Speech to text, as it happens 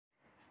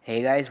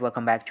Hey guys,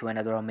 welcome back to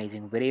another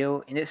amazing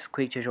video. In this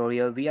quick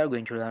tutorial, we are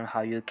going to learn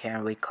how you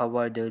can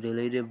recover the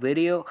deleted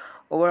video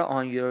over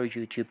on your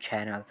YouTube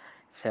channel.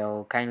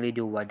 So kindly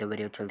do watch the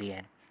video till the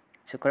end.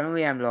 So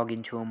currently I'm logged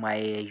into my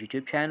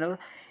YouTube channel,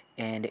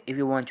 and if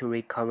you want to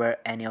recover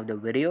any of the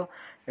video,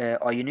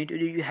 all you need to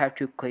do, you have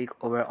to click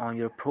over on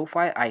your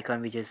profile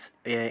icon, which is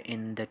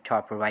in the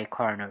top right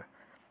corner.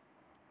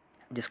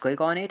 Just click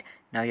on it.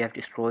 Now you have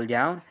to scroll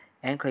down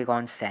and click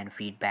on send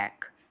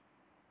feedback.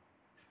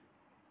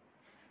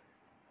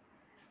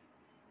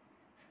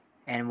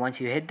 And once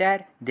you hit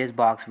that, this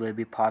box will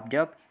be popped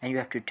up and you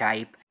have to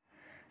type.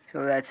 So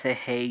let's say,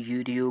 hey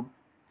YouTube,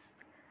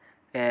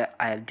 I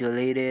have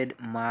deleted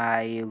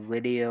my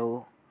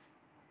video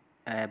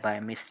by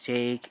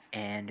mistake,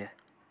 and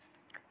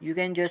you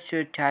can just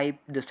type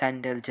the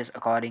sentence just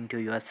according to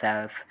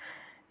yourself.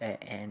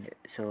 And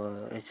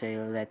so let's say,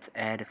 let's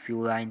add a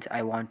few lines.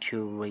 I want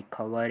to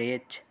recover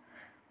it.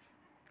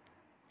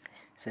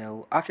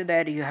 So after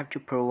that, you have to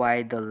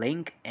provide the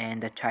link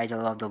and the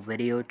title of the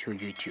video to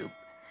YouTube.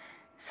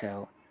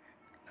 So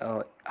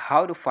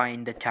how to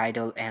find the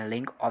title and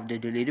link of the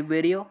deleted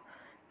video.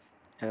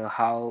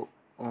 How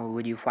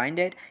would you find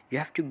it? You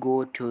have to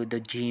go to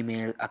the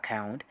Gmail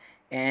account,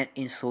 and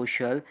in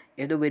social,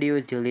 if the video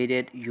is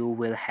deleted, you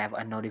will have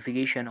a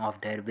notification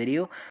of that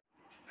video.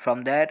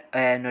 From that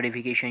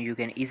notification, you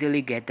can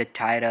easily get the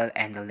title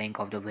and the link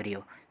of the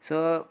video.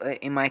 So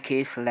in my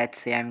case,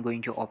 let's say I'm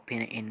going to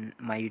open in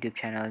my YouTube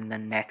channel in the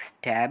next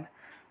tab.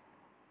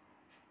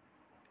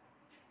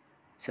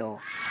 So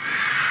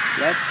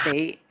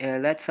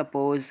let's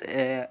suppose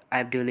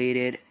I've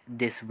deleted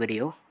this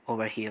video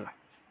over here.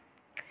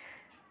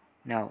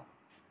 Now,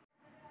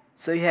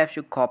 so you have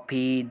to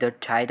copy the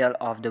title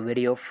of the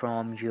video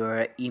from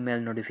your email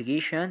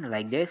notification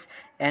like this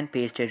and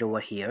paste it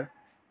over here.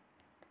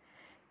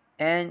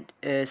 And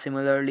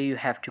similarly, you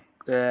have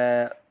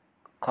to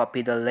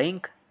copy the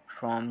link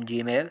from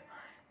Gmail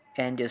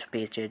and just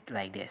paste it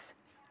like this.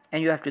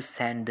 And you have to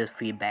send this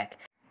feedback.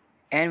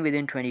 And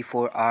within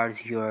 24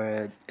 hours,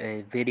 your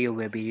video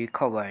will be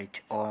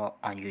recovered or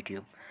on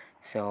YouTube.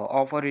 So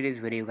all for today's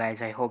video,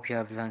 guys. I hope you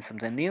have learned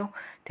something new.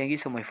 Thank you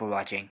so much for watching.